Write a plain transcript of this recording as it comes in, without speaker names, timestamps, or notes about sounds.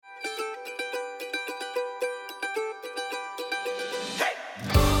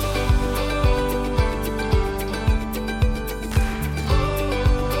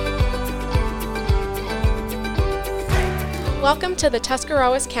Welcome to the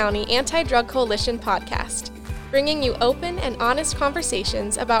Tuscarawas County Anti-Drug Coalition podcast, bringing you open and honest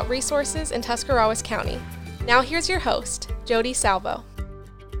conversations about resources in Tuscarawas County. Now here's your host, Jody Salvo.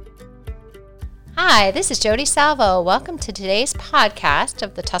 Hi, this is Jody Salvo. Welcome to today's podcast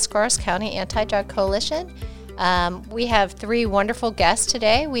of the Tuscarawas County Anti-Drug Coalition. We have three wonderful guests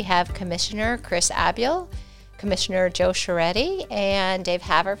today. We have Commissioner Chris Abiel, Commissioner Joe Chiaretti, and Dave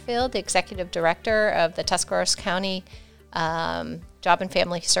Haverfield, the Executive Director of the Tuscarawas County Job and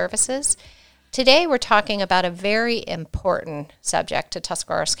Family Services. Today we're talking about a very important subject to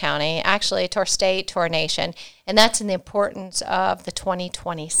Tuscarawas County, actually to our state, to our nation, and that's in the importance of the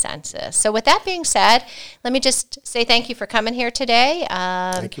 2020 census. So with that being said, let me just say thank you for coming here today.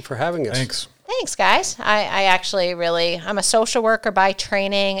 Thank you for having us. Thanks, guys. I actually I'm a social worker by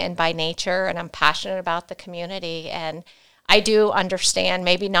training and by nature, and I'm passionate about the community, and I do understand,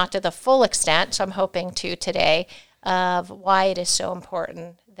 maybe not to the full extent, so I'm hoping to today, of why it is so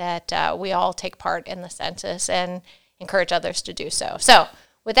important that we all take part in the census and encourage others to do so. So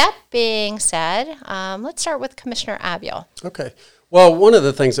with that being said, let's start with Commissioner Abiel. Okay. Well, one of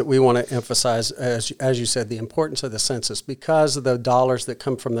the things that we want to emphasize, as you said, the importance of the census, because of the dollars that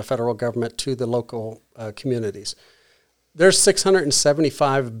come from the federal government to the local communities. There's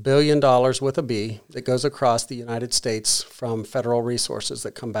 $675 billion with a B that goes across the United States from federal resources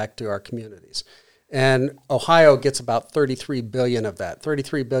that come back to our communities. And Ohio gets about $33 billion of that,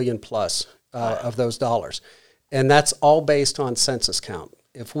 $33 billion plus of those dollars. And that's all based on census count.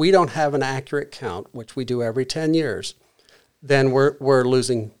 If we don't have an accurate count, which we do every 10 years, then we're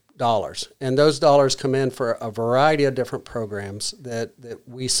losing dollars. And those dollars come in for a variety of different programs that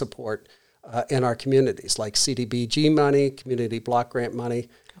we support in our communities, like CDBG money, community block grant money,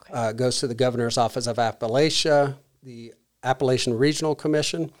 goes to the Governor's Office of Appalachia, the Appalachian Regional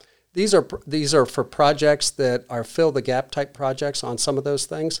Commission. These are for projects that are fill the gap type projects on some of those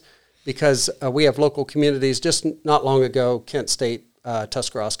things, because we have local communities. Just not long ago, Kent State,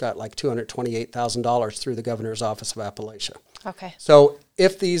 Tuscarawas got like $228,000 through the Governor's Office of Appalachia. Okay. So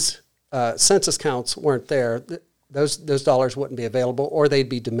if these census counts weren't there, those dollars wouldn't be available, or they'd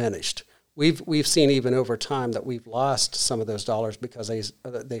be diminished. We've seen even over time that we've lost some of those dollars because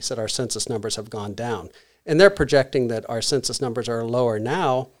they said our census numbers have gone down, and they're projecting that our census numbers are lower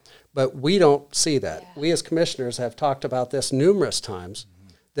now. But we don't see that. Yeah. We as commissioners have talked about this numerous times,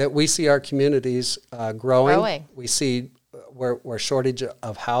 that we see our communities growing. We see we're shortage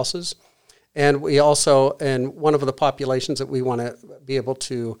of houses. And we also, and one of the populations that we want to be able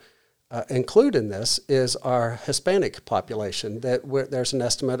to include in this is our Hispanic population, that there's an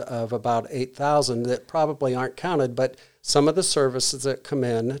estimate of about 8,000 that probably aren't counted, but some of the services that come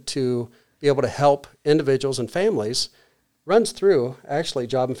in to be able to help individuals and families runs through, actually,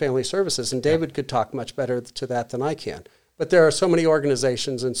 Job and Family Services, and David could talk much better to that than I can. But there are so many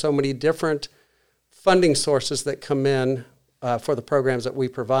organizations and so many different funding sources that come in for the programs that we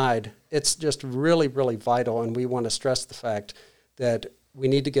provide. It's just really, really vital, and we want to stress the fact that we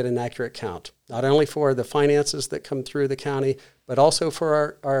need to get an accurate count, not only for the finances that come through the county, but also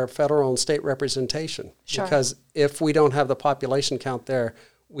for our federal and state representation. Sure. Because if we don't have the population count there,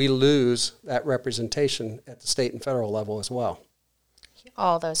 we lose that representation at the state and federal level as well.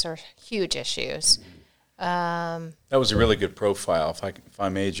 All those are huge issues. That was a really good profile, if I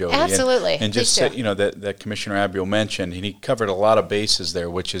may, Jody. Absolutely. And just that Commissioner Abiel mentioned, and he covered a lot of bases there,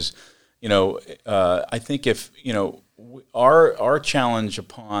 which is, I think if, our challenge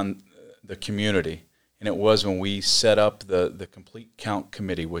upon the community, and it was when we set up the Complete Count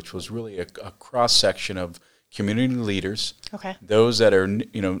Committee, which was really a cross-section of community leaders, those that are,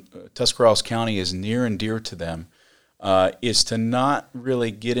 Tuscarawas County is near and dear to them, is to not really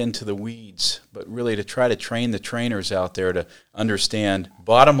get into the weeds, but really to try to train the trainers out there to understand,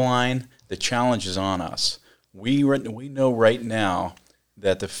 bottom line, the challenge is on us. We know right now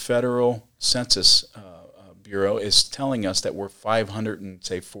that the Federal Census Bureau is telling us that we're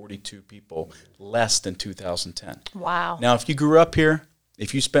 542 people less than 2010. Wow. Now, if you grew up here,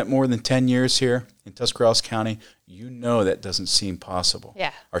 if you spent more than 10 years here in Tuscarawas County, you know that doesn't seem possible.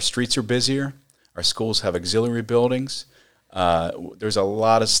 Yeah. Our streets are busier. Our schools have auxiliary buildings. There's a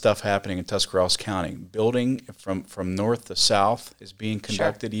lot of stuff happening in Tuscarawas County. Building from north to south is being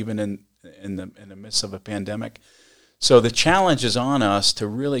conducted, even in the midst of a pandemic. So the challenge is on us to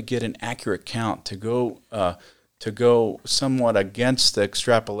really get an accurate count, to go somewhat against the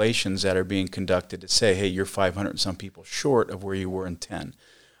extrapolations that are being conducted to say, hey, you're 500 and some people short of where you were in 10.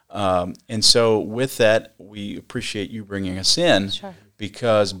 And so with that, we appreciate you bringing us in,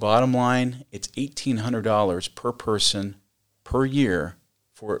 because bottom line, it's $1,800 per person per year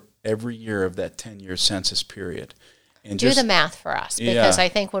for every year of that 10-year census period. And Do the math for us, because Yeah. I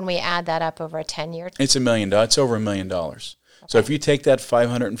think when we add that up over a 10-year, It's $1 million. It's over $1 million. So if you take that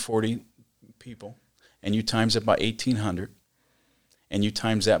 540 people and you times it by 1,800 and you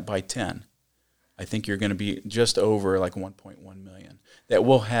times that by 10, I think you're going to be just over like 1.1 million that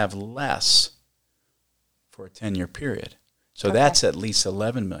will have less for a 10-year period. So that's at least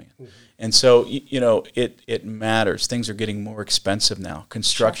 11 million. Mm-hmm. And so, it matters. Things are getting more expensive now.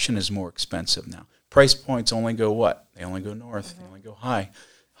 Construction is more expensive now. Price points only go what? They only go north. They only go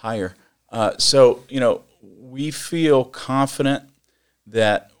higher. So, we feel confident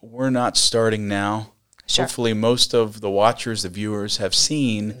that we're not starting now. Sure. Hopefully most of the watchers, the viewers, have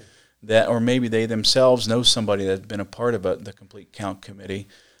seen that, or maybe they themselves know somebody that's been a part of the Complete Count Committee.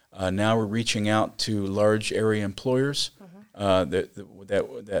 Now we're reaching out to large area employers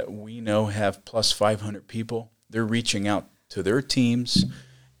that we know have plus 500 people. They're reaching out to their teams,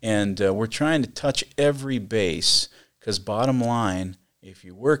 and we're trying to touch every base, because bottom line, if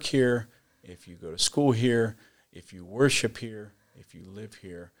you work here, if you go to school here, if you worship here, if you live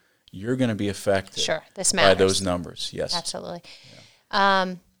here, you're going to be affected this by those numbers. Yes. Absolutely.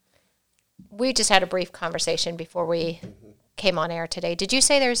 Yeah. We just had a brief conversation before we came on air today. Did you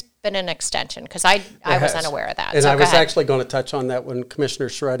say there's been an extension? Because I was unaware of that. And so I was ahead. actually going to touch on that when Commissioner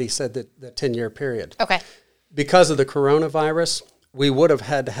Shreddy said that the 10-year period. Okay. Because of the coronavirus, we would have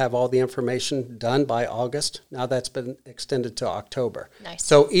had to have all the information done by August. Now that's been extended to October. Nice.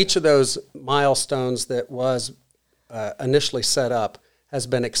 So each of those milestones that was initially set up has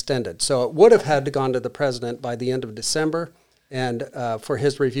been extended. So it would have had to gone to the president by the end of December and for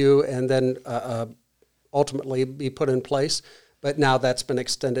his review, and then ultimately be put in place. But now that's been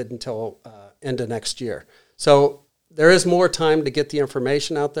extended until end of next year. So there is more time to get the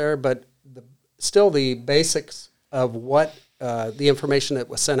information out there, but still the basics of what the information that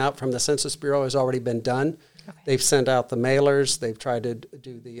was sent out from the Census Bureau has already been done. Okay. They've sent out the mailers. They've tried to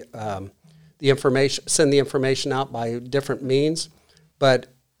do the information, send the information out by different means. But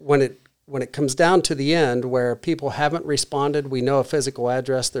when it comes down to the end where people haven't responded, we know a physical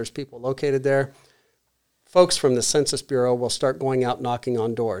address, there's people located there, folks from the Census Bureau will start going out knocking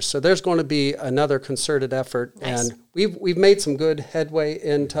on doors. So there's going to be another concerted effort. Nice. And we've made some good headway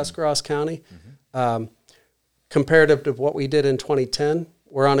in Tuscarawas County. Mm-hmm. Comparative to what we did in 2010,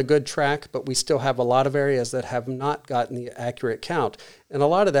 we're on a good track, but we still have a lot of areas that have not gotten the accurate count. And a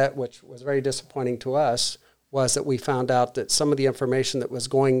lot of that, which was very disappointing to us, was that we found out that some of the information that was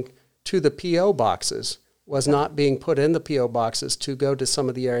going to the P.O. boxes was not being put in the P.O. boxes to go to some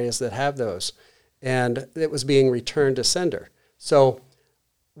of the areas that have those. And it was being returned to sender. So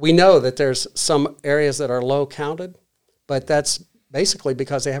we know that there's some areas that are low counted, but that's basically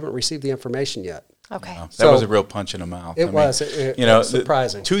because they haven't received the information yet. Okay. Wow. That was a real punch in the mouth. It was. It was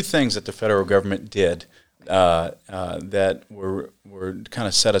surprising. Two things that the federal government did that were kind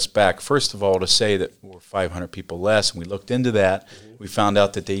of set us back. First of all, to say that we're 500 people less, and we looked into that. Mm-hmm. We found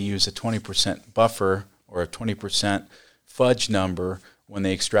out that they use a 20% buffer or a 20% fudge number when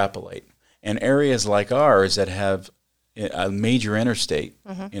they extrapolate. And areas like ours that have a major interstate,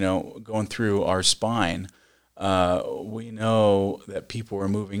 mm-hmm. Going through our spine, we know that people are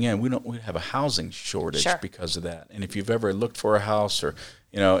moving in. We have a housing shortage because of that. And if you've ever looked for a house, or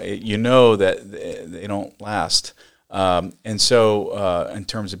you know that they don't last. And so, in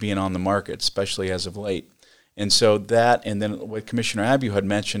terms of being on the market, especially as of late, and so that, and then what Commissioner Abu had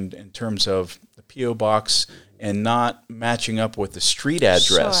mentioned in terms of the P.O. box and not matching up with the street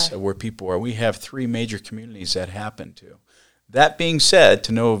address of where people are. We have 3 major communities that happen to. That being said,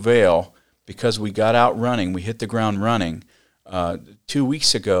 to no avail. Because we got out running, we hit the ground running. 2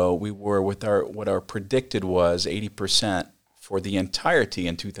 weeks ago, we were with what our predicted was 80% for the entirety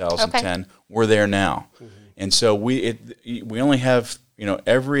in 2010. Okay. We're there now, mm-hmm. and so we only have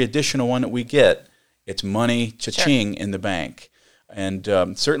every additional one that we get, it's money cha-ching in the bank, and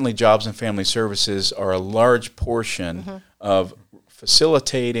certainly Jobs and Family Services are a large portion mm-hmm. of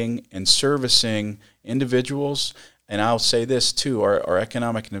facilitating and servicing individuals. And I'll say this too, our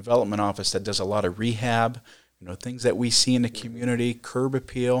Economic and Development Office that does a lot of rehab, things that we see in the community, curb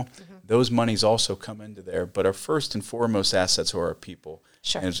appeal, mm-hmm. those monies also come into there. But our first and foremost assets are our people.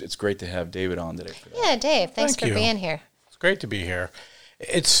 Sure. And it's great to have David on today for that. Yeah, Dave, thanks for being here. It's great to be here.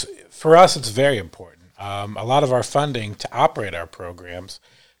 For us, it's very important. A lot of our funding to operate our programs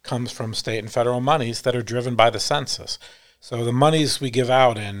comes from state and federal monies that are driven by the census. So the monies we give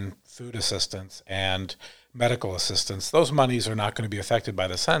out in food assistance and medical assistance, those monies are not going to be affected by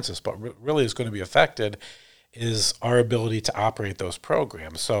the census, but really is going to be affected is our ability to operate those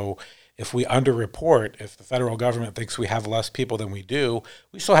programs. So if we underreport, if the federal government thinks we have less people than we do,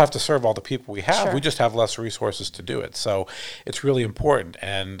 we still have to serve all the people we have. Sure. We just have less resources to do it. So it's really important.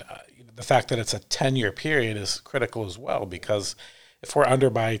 And the fact that it's a 10-year period is critical as well, because if we're under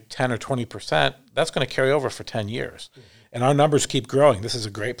by 10 or 20%, that's going to carry over for 10 years. Mm-hmm. And our numbers keep growing. This is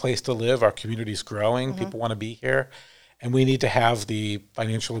a great place to live. Our community's growing. Mm-hmm. People want to be here. And we need to have the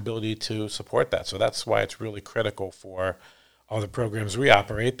financial ability to support that. So that's why it's really critical for all the programs we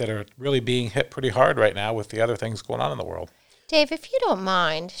operate that are really being hit pretty hard right now with the other things going on in the world. Dave, if you don't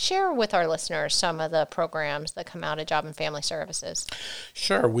mind, share with our listeners some of the programs that come out of Job and Family Services.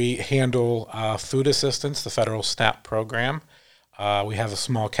 Sure. We handle food assistance, the federal SNAP program. We have a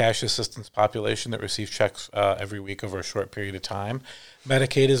small cash assistance population that receives checks every week over a short period of time.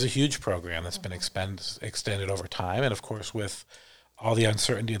 Medicaid is a huge program that's been extended over time. And, of course, with all the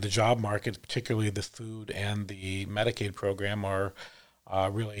uncertainty of the job market, particularly the food and the Medicaid program, are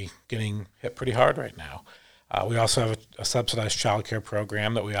really getting hit pretty hard right now. We also have a subsidized child care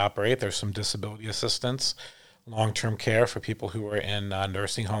program that we operate. There's some disability assistance, long-term care for people who are in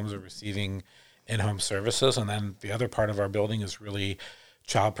nursing homes or receiving in-home services. And then the other part of our building is really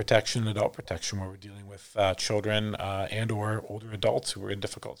child protection and adult protection, where we're dealing with children and or older adults who are in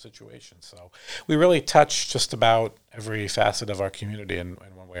difficult situations. So we really touch just about every facet of our community in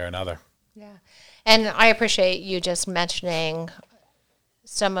one way or another. Yeah. And I appreciate you just mentioning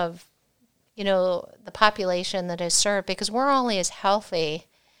some of, the population that is served, because we're only as healthy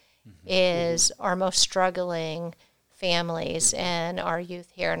as our most struggling families and our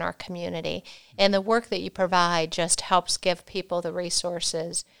youth here in our community. And the work that you provide just helps give people the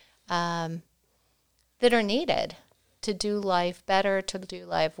resources that are needed to do life better, to do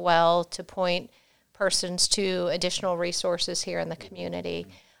life well, to point persons to additional resources here in the community.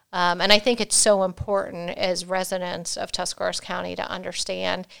 And I think it's so important as residents of Tuscarawas County to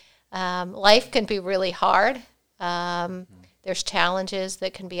understand life can be really hard. There's challenges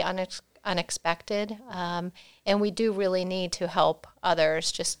that can be unexpected. And we do really need to help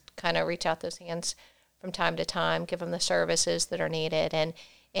others, just kind of reach out those hands from time to time, give them the services that are needed.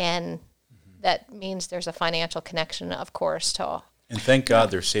 And that means there's a financial connection, of course, to all. And thank God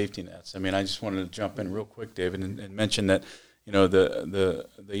there's safety nets. I mean, I just wanted to jump in real quick, David, and mention that, the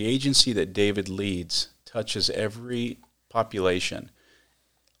agency that David leads touches every population,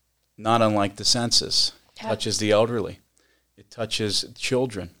 not unlike the census. It touches the elderly. It touches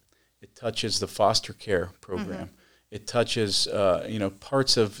children. It touches the foster care program. Mm-hmm. It touches,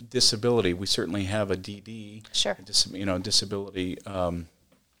 parts of disability. We certainly have a DD, sure. Disability.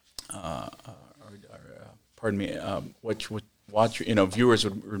 Viewers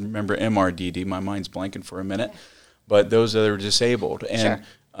would remember MRDD. My mind's blanking for a minute, but those that are disabled, and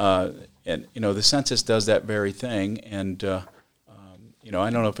sure. The census does that very thing, and I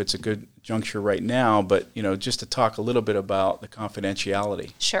don't know if it's a good juncture right now, but just to talk a little bit about the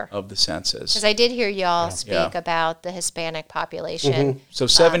confidentiality sure. of the census. Because I did hear y'all speak about the Hispanic population. Mm-hmm. So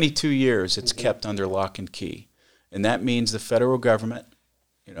 72 years it's kept under lock and key, and that means the federal government,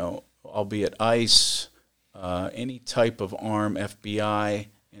 albeit ICE, any type of arm, FBI,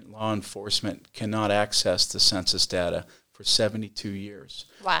 and law enforcement cannot access the census data for 72 years.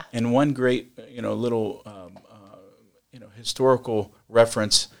 Wow. And one great, little historical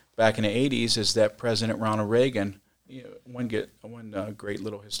reference back in the 80s is that President Ronald Reagan, one great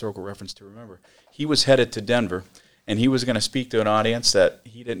little historical reference to remember, he was headed to Denver, and he was going to speak to an audience that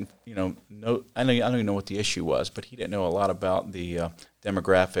he didn't, know. I don't even know what the issue was, but he didn't know a lot about the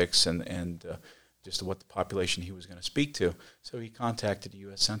demographics and just what the population he was going to speak to. So he contacted the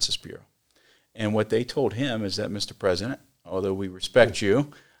U.S. Census Bureau. And what they told him is that, Mr. President, although we respect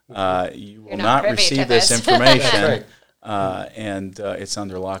you, you will not receive this information. And it's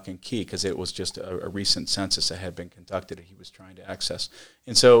under lock and key because it was just a recent census that had been conducted that he was trying to access.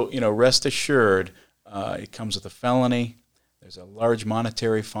 And so, rest assured, it comes with a felony. There's a large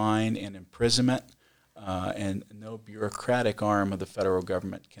monetary fine and imprisonment, and no bureaucratic arm of the federal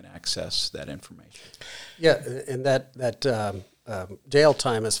government can access that information. Yeah, and that jail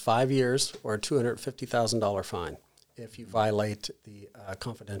time is 5 years or a $250,000 fine if you violate the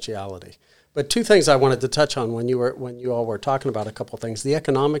confidentiality. But two things I wanted to touch on when you all were talking about a couple of things. The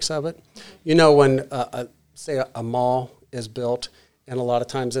economics of it. When say a mall is built, and a lot of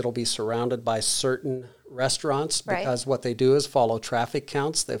times it'll be surrounded by certain restaurants because what they do is follow traffic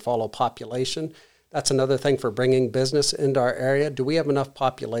counts. They follow population. That's another thing for bringing business into our area. Do we have enough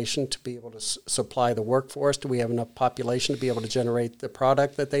population to be able to supply the workforce? Do we have enough population to be able to generate the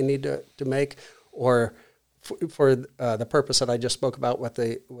product that they need to make? Or for the purpose that I just spoke about with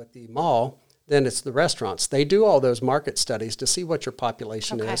the mall, then it's the restaurants. They do all those market studies to see what your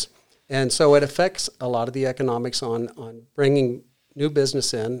population is. And so it affects a lot of the economics on bringing new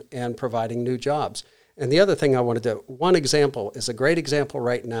business in and providing new jobs. And the other thing I wanted to, one example is a great example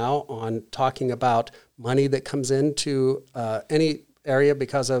right now on talking about money that comes into any area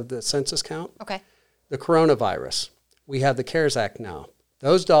because of the census count. Okay. The coronavirus. We have the CARES Act now.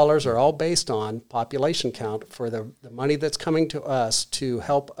 Those dollars are all based on population count for the money that's coming to us to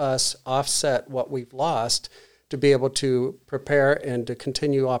help us offset what we've lost to be able to prepare and to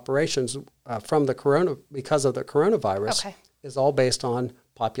continue operations from the because of the coronavirus. Okay. Is all based on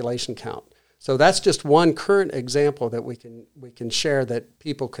population count. So that's just one current example that we can share that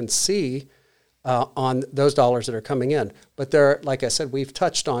people can see on those dollars that are coming in. But there, like I said, we've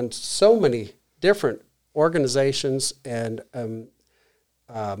touched on so many different organizations and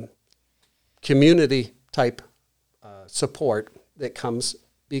community type support that comes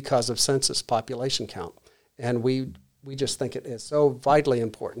because of census population count. And we just think it is so vitally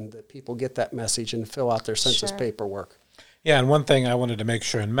important that people get that message and fill out their census paperwork. Yeah, and one thing I wanted to make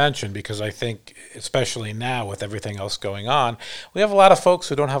sure and mention, because I think, especially now with everything else going on, we have a lot of folks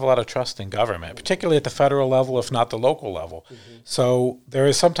who don't have a lot of trust in government, particularly at the federal level, if not the local level. Mm-hmm. So there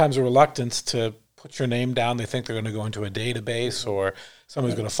is sometimes a reluctance to put your name down. They think they're going to go into a database or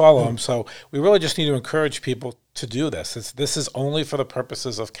somebody's going to follow them. So we really just need to encourage people to do this. This is only for the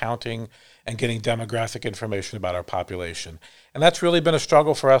purposes of counting and getting demographic information about our population. And that's really been a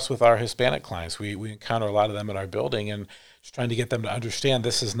struggle for us with our Hispanic clients. We encounter a lot of them in our building, and just trying to get them to understand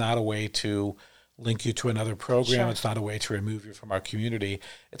this is not a way to link you to another program. Sure. It's not a way to remove you from our community.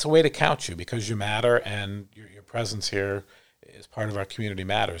 It's a way to count you because you matter, and your presence here is part of our community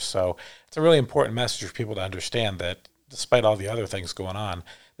matters. So it's a really important message for people to understand that despite all the other things going on,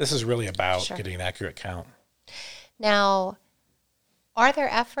 this is really about getting an accurate count. Now, are there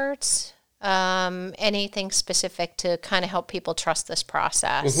efforts, anything specific to kind of help people trust this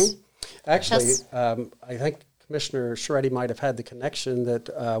process? Mm-hmm. Actually, I think Commissioner Shreddy might have had the connection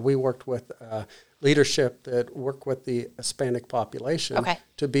that we worked with leadership that work with the Hispanic population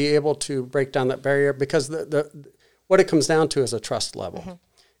to be able to break down that barrier, because what it comes down to is a trust level. Mm-hmm.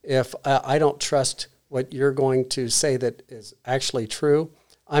 If I don't trust what you're going to say that is actually true,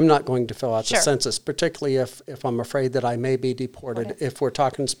 I'm not going to fill out the census, particularly if I'm afraid that I may be deported, if we're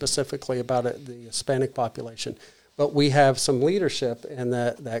talking specifically about the Hispanic population. But we have some leadership in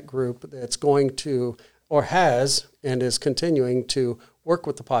that group that's going to, or has, and is continuing to work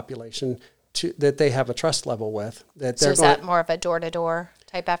with the population that they have a trust level with. So is that more of a door-to-door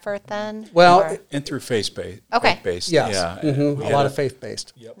type effort then? Well, and through faith-based. Yes. Yeah. Mm-hmm. A lot of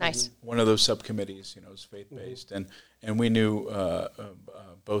faith-based. Yep. Nice. One of those subcommittees, is faith-based. Mm-hmm. And we knew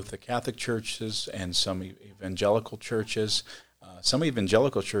both the Catholic churches and some evangelical churches. Some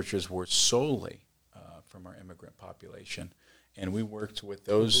evangelical churches were solely from our immigrant population. And we worked with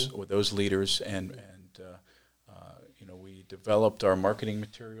those leaders, and we developed our marketing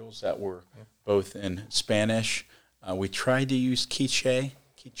materials that were both in Spanish. We tried to use Quiche.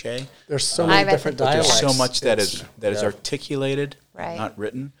 There's so many different dialects. There's so much that is articulated, not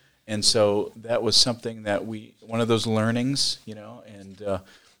written, and so that was something that one of those learnings,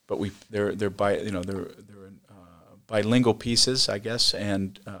 but they're bilingual pieces, I guess,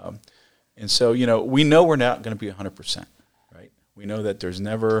 and so we know we're not going to be 100%, right? We know that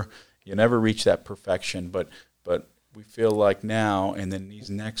you never reach that perfection, but we feel like now and then these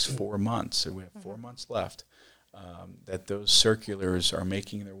next 4 months, so we have 4 months left. That those circulars are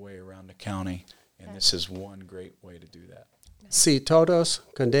making their way around the county, and this is one great way to do that. Si todos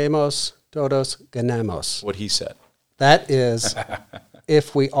contamos, todos ganamos. What he said. That is,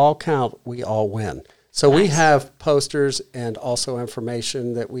 if we all count, we all win. So we have posters and also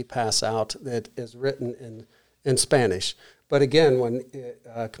information that we pass out that is written in Spanish. But again, when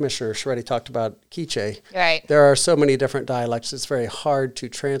Commissioner Shreddy talked about Quiche, there are so many different dialects, it's very hard to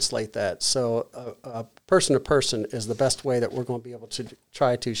translate that. So person to person is the best way that we're going to be able to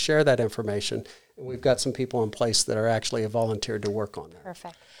try to share that information. And we've got some people in place that are actually volunteered to work on that.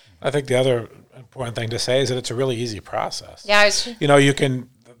 Perfect. I think the other important thing to say is that it's a really easy process. Yeah, you can.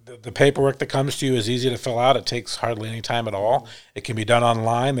 The paperwork that comes to you is easy to fill out. It takes hardly any time at all. It can be done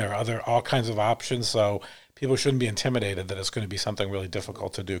online. There are all kinds of options. So people shouldn't be intimidated that it's going to be something really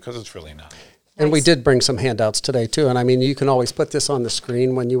difficult to do, because it's really not. And we did bring some handouts today, too. And, I mean, you can always put this on the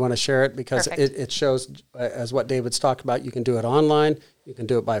screen when you want to share it, because it shows, as what David's talked about, you can do it online, you can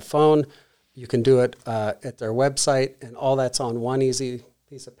do it by phone, you can do it at their website, and all that's on one easy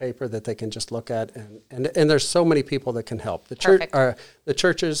piece of paper that they can just look at. And there's so many people that can help. The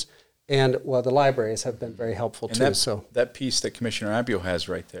churches and, the libraries have been very helpful, too. That piece that Commissioner Abio has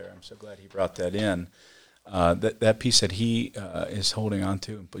right there, I'm so glad he brought that in. that piece that he is holding on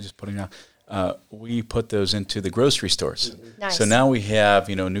to and just putting on, we put those into the grocery stores. Nice. So now we have,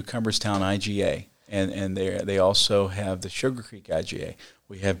 New Cumberstown IGA, and they also have the Sugar Creek IGA.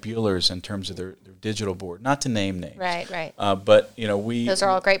 We have Bueller's in terms of their digital board, not to name names. Right. But, we... Those are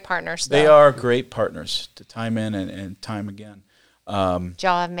all great partners, though. They are great partners to time in and time again. Do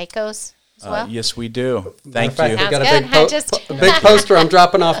y'all have Makos as well? Yes, we do. Matter Thank of fact, you. we got Sounds a good. big poster I'm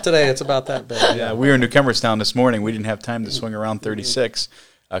dropping off today. It's about that big. Yeah, we were in New Cumberstown this morning. We didn't have time to swing around 36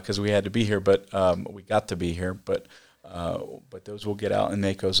 because we had to be here, but we got to be here. But those will get out in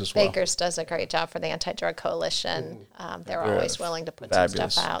Makos as well. Baker's does a great job for the Anti-Drug Coalition. They're They're always a willing to put some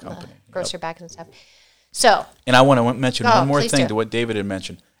fabulous stuff out in company. the grocery bags and stuff. So, And I want to mention one more please thing do. to what David had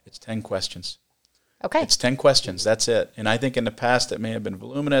mentioned. It's 10 questions. okay. It's 10 questions. That's it. And I think in the past it may have been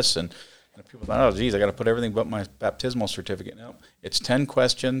voluminous, and people thought, oh, geez, I got to put everything but my baptismal certificate. No, it's 10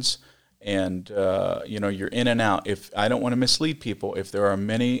 questions, and you're in and out. If I don't want to mislead people, if there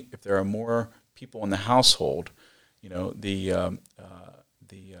are more people in the household, the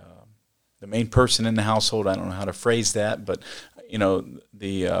main person in the household. I don't know how to phrase that, but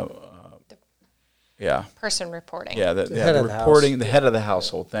Person reporting. the head of the reporting, house. the head of the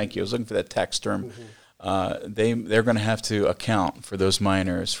household. Thank you. I was looking for that text term. They're going to have to account for those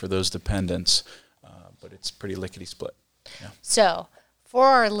minors, for those dependents, but it's pretty lickety split. Yeah. So, for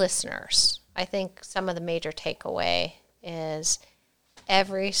our listeners, I think some of the major takeaway is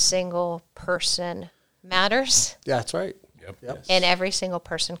every single person matters. Yeah, that's right. Yep. And every single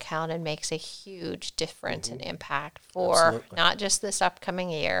person counted makes a huge difference and impact for Absolutely. not just this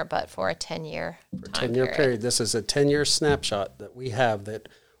upcoming year, but for a 10-year time 10-year period. This is a 10-year snapshot that we have that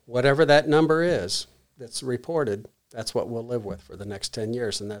whatever that number is that's reported, that's what we'll live with for the next 10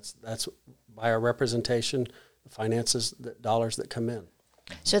 years. And that's by our representation, the finances, the dollars that come in.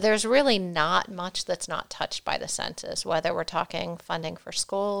 So there's really not much that's not touched by the census, whether we're talking funding for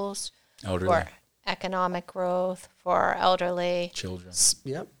schools, Elderly. for economic growth, for our elderly. Children.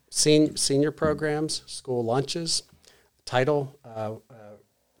 Yep. Senior programs, school lunches, title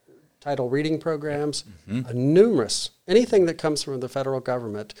reading programs, numerous, anything that comes from the federal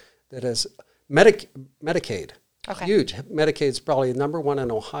government that is Medicaid. Okay. Huge. Medicaid's probably number one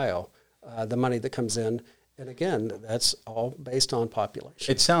in Ohio, the money that comes in. And again, that's all based on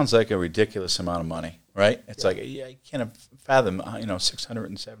population. It sounds like a ridiculous amount of money, right? It's like, you can't fathom,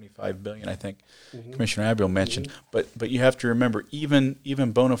 $675 billion, I think Commissioner Abiel mentioned. But you have to remember, even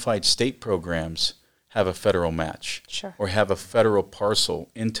bona fide state programs have a federal match. Sure. Or have a federal parcel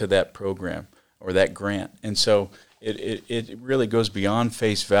into that program or that grant. And so it really goes beyond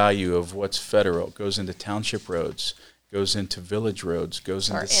face value of what's federal. It goes into township roads, goes into village roads,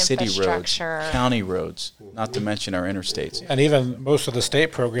 goes Or into city roads, infrastructure. county roads, not to mention our interstates. And even most of the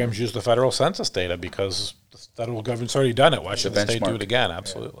state programs use the federal census data because the federal government's already done it. Why should the state do benchmark. it again?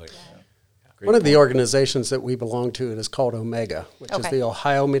 Absolutely. One of the organizations that we belong to is called Omega, which is Okay. the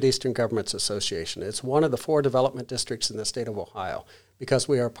Ohio Mideastern Governments Association. It's one of the 4 development districts in the state of Ohio because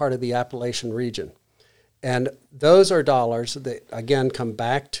we are part of the Appalachian region. And those are dollars that, again, come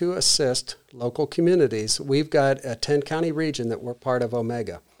back to assist local communities. We've got a 10-county region that we're part of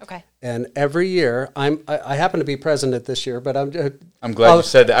Omega. Okay. And every year, I happen to be president this year, but I'm glad you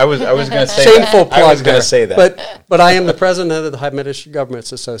said that. I was going to say shameful that. plug I was going there. to say that. But I am the president of the Ohio Mideastern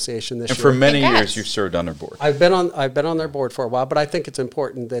Governments Association this And year. for many Congrats. years, you've served on their board. I've been on their board for a while, but I think it's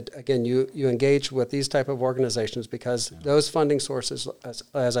important that, again, you engage with these type of organizations because those funding sources,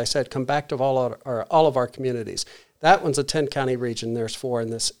 as I said, come back to all of our communities. That one's a 10-county region. There's 4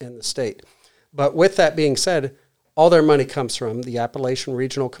 in the state. But with that being said, all their money comes from the Appalachian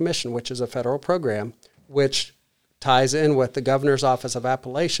Regional Commission, which is a federal program, which ties in with the Governor's Office of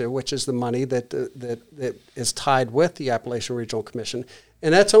Appalachia, which is the money that is tied with the Appalachian Regional Commission.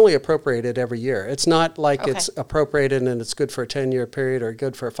 And that's only appropriated every year. It's not like Okay. it's appropriated and it's good for a 10-year period or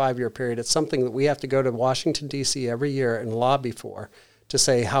good for a 5-year period. It's something that we have to go to Washington, D.C. every year and lobby for to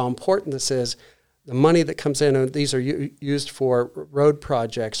say how important this is. The money that comes in, and these are used for road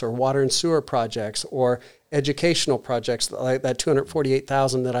projects or water and sewer projects or educational projects like that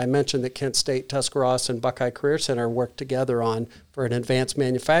 $248,000 that I mentioned that Kent State, Tuscarawas, and Buckeye Career Center worked together on for an advanced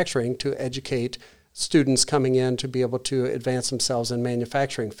manufacturing to educate students coming in to be able to advance themselves in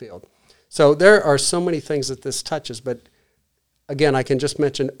manufacturing field. So there are so many things that this touches, but again, I can just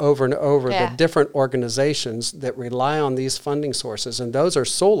mention over and over Yeah. the different organizations that rely on these funding sources, and those are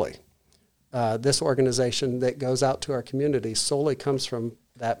solely this organization that goes out to our community solely comes from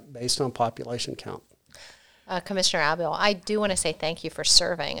that based on population count. Commissioner Abiel, I do want to say thank you for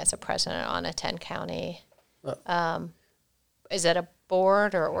serving as a president on a 10-county. Is it a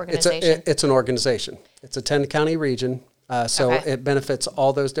board or organization? It's an organization. It's a 10-county region, so Okay. it benefits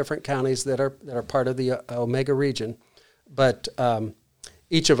all those different counties that are part of the Omega region. But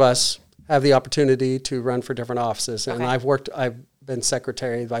each of us have the opportunity to run for different offices, and Okay. I've been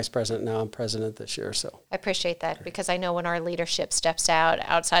secretary, vice president. Now I'm president this year. So I appreciate that because I know when our leadership steps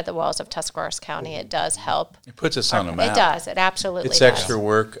outside the walls of Tuscarawas County, it does help. It puts us on the map. It does. It absolutely It's does. extra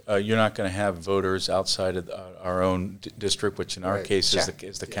work. You're not going to have voters outside of our own district, which in our Right. case Sure.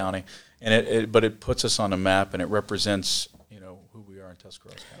 is the county. And but it puts us on the map, and it represents who we are in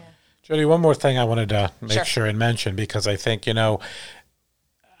Tuscarawas County. Jody, one more thing I wanted to make Sure. sure and mention, because I think,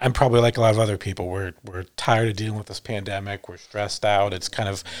 I'm probably like a lot of other people. We're tired of dealing with this pandemic. We're stressed out. It's kind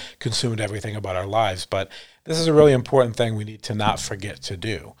of consumed everything about our lives. But this is a really important thing we need to not forget to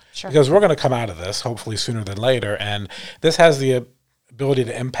do. Sure. Because we're going to come out of this, hopefully sooner than later. And this has the ability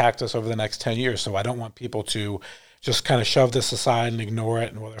to impact us over the next 10 years. So I don't want people to just kind of shove this aside and ignore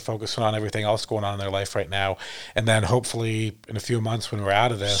it, and while they're focusing on everything else going on in their life right now. And then hopefully in a few months when we're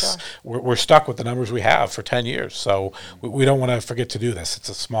out of this, we're stuck with the numbers we have for 10 years. So we don't want to forget to do this. It's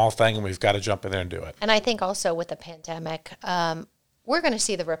a small thing, and we've got to jump in there and do it. And I think also with the pandemic, we're going to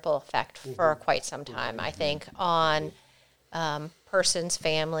see the ripple effect for quite some time, I think, on person's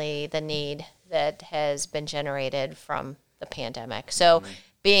family, the need that has been generated from the pandemic. So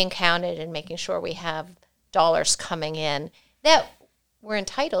being counted and making sure we have dollars coming in that we're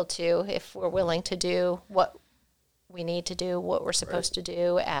entitled to if we're willing to do what we need to do, what we're supposed to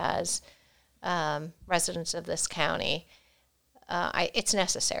do as residents of this county. It's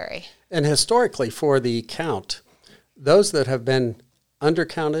necessary. and historically for the count, those that have been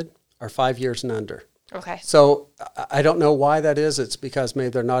undercounted are 5 years and under. Okay. So I don't know why that is. It's because maybe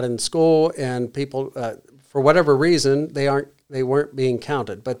they're not in school and people, for whatever reason, they weren't being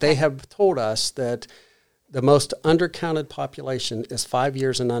counted. But they have told us that the most undercounted population is 5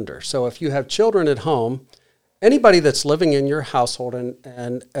 years and under. So if you have children at home, anybody that's living in your household,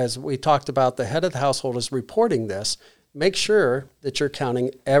 and as we talked about, the head of the household is reporting this, make sure that you're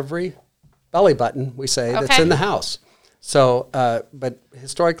counting every belly button, we say, that's Okay. in the house. So, but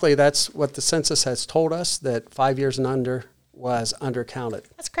historically, that's what the census has told us, that 5 years and under was undercounted.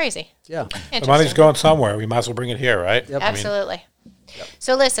 That's crazy. Yeah. The money's going somewhere. We might as well bring it here, right? Yep. Absolutely.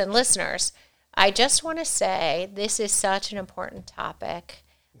 So listen, listeners, I just want to say this is such an important topic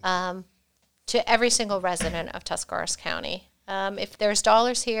to every single resident of Tuscarawas County. If there's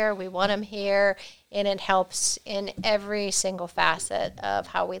dollars here, we want them here, and it helps in every single facet of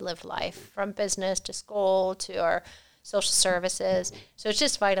how we live life, from business to school to our social services. So it's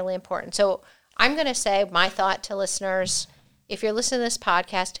just vitally important. So I'm going to say my thought to listeners, if you're listening to this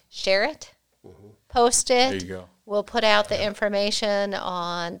podcast, share it, post it. There you go. We'll put out the information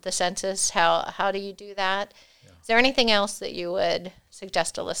on the census. How do you do that? Is there anything else that you would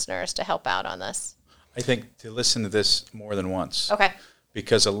suggest to listeners to help out on this? I think to listen to this more than once. Okay.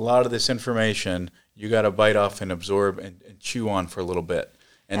 Because a lot of this information you got to bite off and absorb and chew on for a little bit.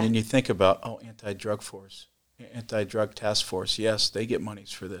 And then you think about, anti-drug force, anti-drug task force. Yes, they get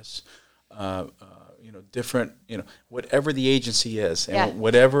monies for this. Different, whatever the agency is, and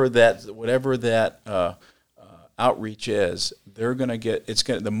whatever that outreach is, they're going to get.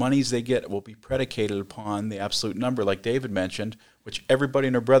 The monies they get will be predicated upon the absolute number, like David mentioned, which everybody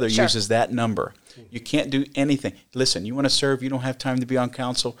and their brother uses that number. You can't do anything. Listen, you want to serve, you don't have time to be on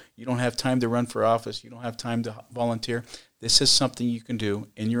council, you don't have time to run for office, you don't have time to volunteer. This is something you can do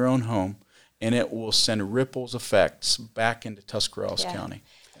in your own home, and it will send ripples effects back into Tuscarawas County.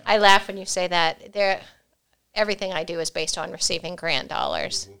 I laugh when you say that. Everything I do is based on receiving grant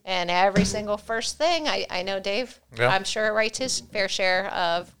dollars. And every single first thing, I know Dave, I'm sure writes his fair share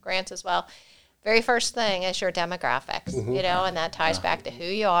of grants as well. Very first thing is your demographics, and that ties back to who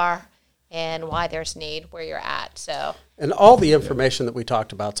you are and why there's need where you're at. So, And all the information that we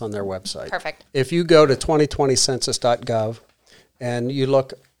talked about is on their website. Perfect. If you go to 2020census.gov and you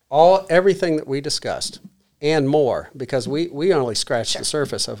look everything that we discussed and more, because we only scratched the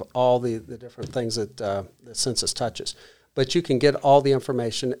surface of all the different things that the census touches. But you can get all the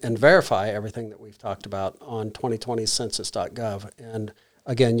information and verify everything that we've talked about on 2020census.gov. And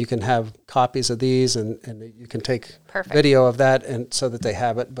again, you can have copies of these, and you can take video of that, and so that they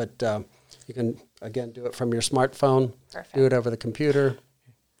have it. But you can, again, do it from your smartphone, do it over the computer.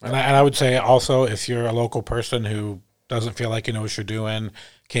 And I would say also, if you're a local person who doesn't feel like you know what you're doing,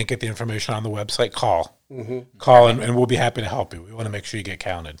 can't get the information on the website, call. Call, and we'll be happy to help you. We want to make sure you get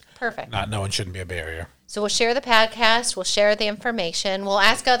counted. Perfect. Not knowing shouldn't be a barrier. So we'll share the podcast. We'll share the information. We'll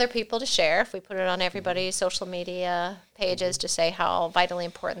ask other people to share. If we put it on everybody's social media pages to say how vitally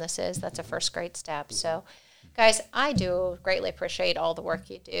important this is, that's a first great step. So Guys, I do greatly appreciate all the work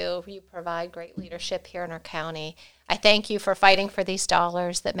you do. You provide great leadership here in our county. I thank you for fighting for these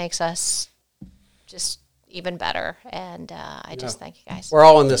dollars that makes us just even better. And I just thank you guys. We're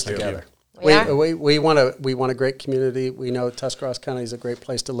all in this together. We are? We want a great community. We know Tuscarawas County is a great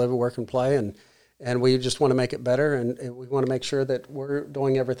place to live and work and play, and we just want to make it better, and we want to make sure that we're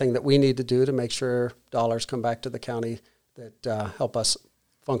doing everything that we need to do to make sure dollars come back to the county that help us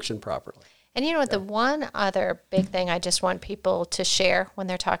function properly. And you know, the one other big thing I just want people to share when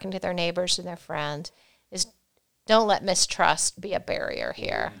they're talking to their neighbors and their friends is don't let mistrust be a barrier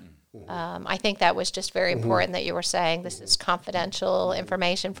here. I think that was just very important that you were saying this is confidential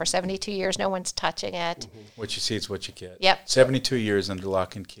information for 72 years. No one's touching it. What you see is what you get. Yep. 72 years under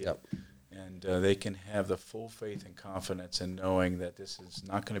lock and key. Yep. And they can have the full faith and confidence in knowing that this is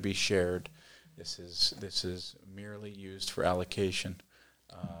not going to be shared. This is merely used for allocation.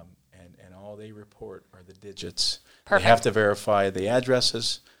 And all they report are the digits. Perfect. They have to verify the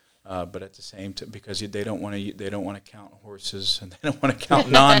addresses, but at the same time, because they don't want to count horses and they don't want to count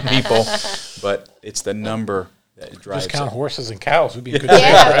non-people, but it's the number that drives. Just count it. horses and cows. We'd be good.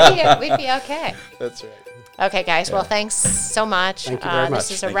 Yeah, we'd be okay. That's right. Okay, guys. Well, thanks so much. Thank you very much.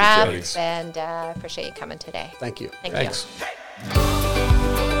 This is a Thank you, wrap, Jody. and I appreciate you coming today. Thank you. Thank Thanks. you.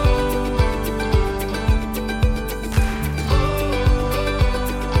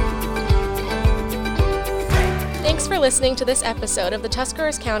 Thanks for listening to this episode of the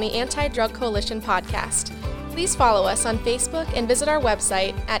Tuscarawas County Anti-Drug Coalition podcast. Please follow us on Facebook and visit our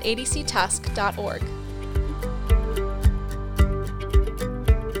website at adctusk.org.